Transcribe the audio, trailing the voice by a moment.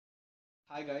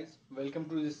Hi guys, welcome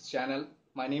to this channel.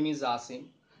 My name is Asim.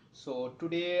 So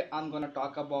today I'm gonna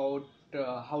talk about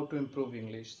how to improve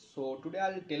English. So today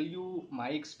I'll tell you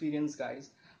my experience, guys.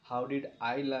 How did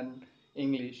I learn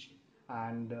English?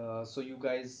 And so you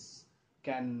guys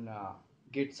can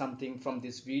get something from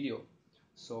this video.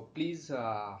 So please,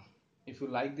 if you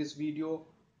like this video,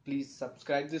 please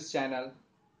subscribe this channel.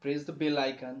 Press the bell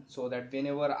icon so that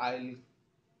whenever I'll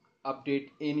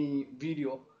update any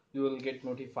video you will get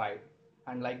notified,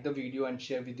 and like the video and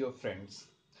share with your friends.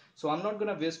 So I'm not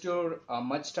gonna waste your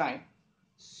much time.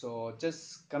 So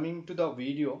just coming to the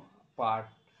video part,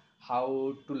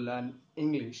 how to learn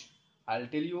English, I'll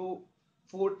tell you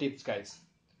 4 tips, guys,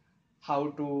 how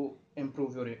to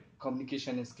improve your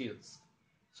communication skills.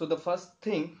 So the first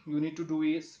thing you need to do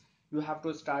is you have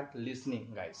to start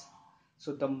listening, guys.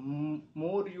 So the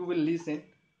more you will listen,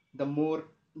 the more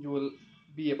you will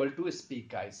be able to speak,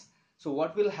 guys. So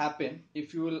what will happen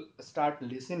if you will start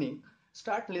listening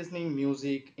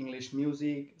music,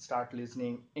 start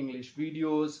listening English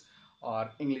videos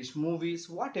or English movies,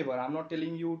 whatever. I'm not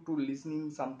telling you to listening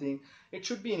something, it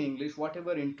should be in English.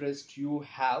 Whatever interest you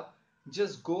have,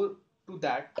 just go to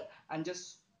that and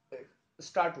just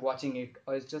start watching it,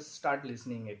 or just start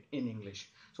listening it in English.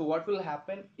 So what will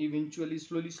happen eventually,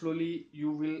 slowly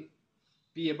you will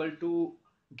be able to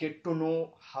get to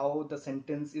know how the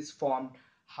sentence is formed,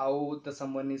 how the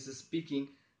someone is speaking.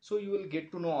 So you will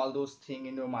get to know all those things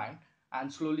in your mind,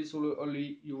 and slowly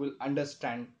you will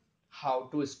understand how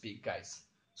to speak, guys.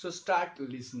 So start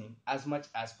listening as much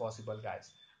as possible,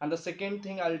 guys. And the second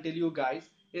thing I'll tell you, guys,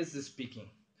 is speaking.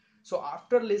 So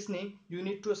after listening you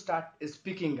need to start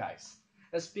speaking, guys.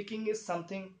 Speaking is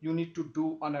something you need to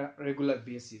do on a regular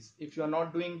basis. If you are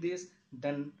not doing this,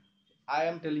 then I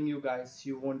am telling you, guys,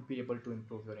 you won't be able to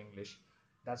improve your English.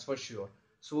 That's for sure.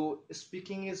 So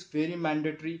speaking is very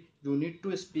mandatory. You need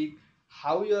to speak.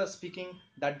 How you are speaking,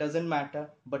 that doesn't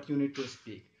matter, but you need to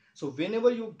speak. So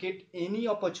whenever you get any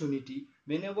opportunity,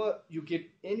 whenever you get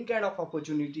any kind of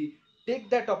opportunity, take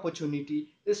that opportunity,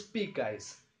 speak,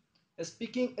 guys.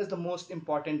 Speaking is the most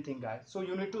important thing, guys. So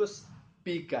you need to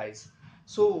speak, guys.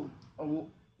 So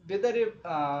whether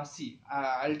I'll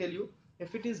tell you,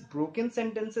 if it is broken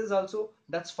sentences also,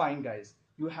 that's fine, guys.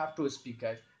 You have to speak,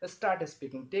 guys. Start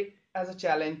speaking, take as a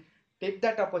challenge, take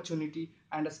that opportunity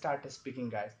and start speaking,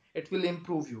 guys. It will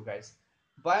improve you, guys.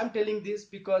 Why I'm telling this?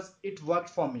 Because it worked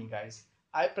for me, guys.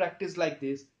 I practice like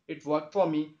this, it worked for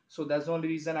me. So that's the only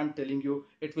reason I'm telling you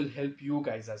it will help you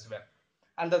guys as well.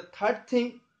 And the third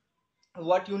thing,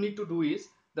 what you need to do is,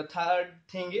 the third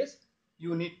thing is,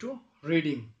 you need to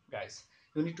reading, guys.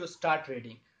 You need to start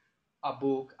reading a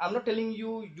book. I'm not telling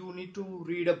you you need to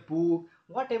read a book,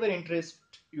 whatever interest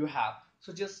you have.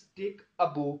 So just take a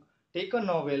book, take a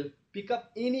novel, pick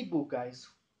up any book, guys.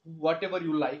 Whatever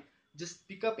you like, just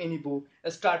pick up any book,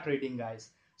 start reading, guys.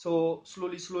 So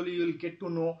slowly you'll get to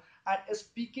know, and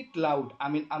speak it loud. I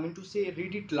mean to say,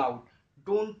 read it loud.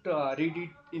 Don't read it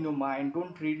in your mind,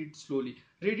 don't read it slowly,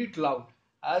 read it loud.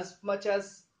 As much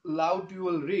as loud you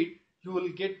will read, you will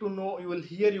get to know, you will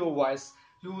hear your voice,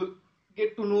 you will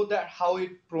get to know that how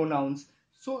it pronounce.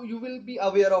 So you will be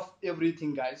aware of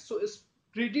everything, guys. So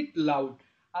read it loud.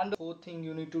 And the fourth thing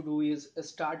you need to do is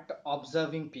start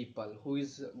observing people who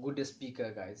is a good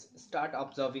speaker, guys. Start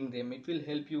observing them, it will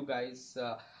help you, guys.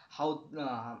 How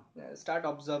Start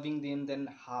observing them, then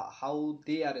how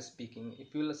they are speaking.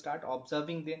 If you will start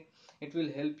observing them, it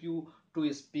will help you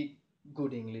to speak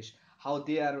good English. How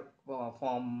they are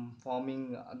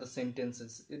forming the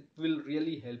sentences, it will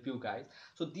really help you, guys.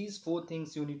 So these 4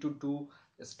 things you need to do: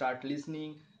 start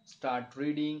listening, start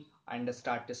reading, and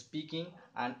start speaking,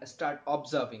 and start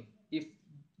observing. If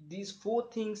these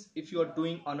 4 things, if you are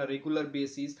doing on a regular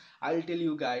basis, I'll tell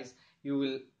you, guys, you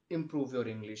will improve your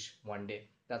English one day.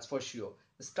 That's for sure.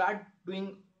 Start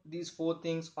doing these 4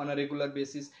 things on a regular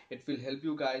basis, it will help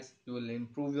you, guys. You will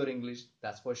improve your English,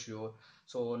 that's for sure.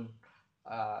 So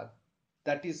uh,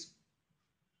 that is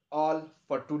all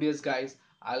for today's, guys.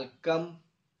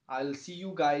 I'll see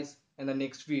you guys in the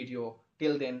next video.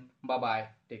 Till then, bye bye,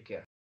 take care.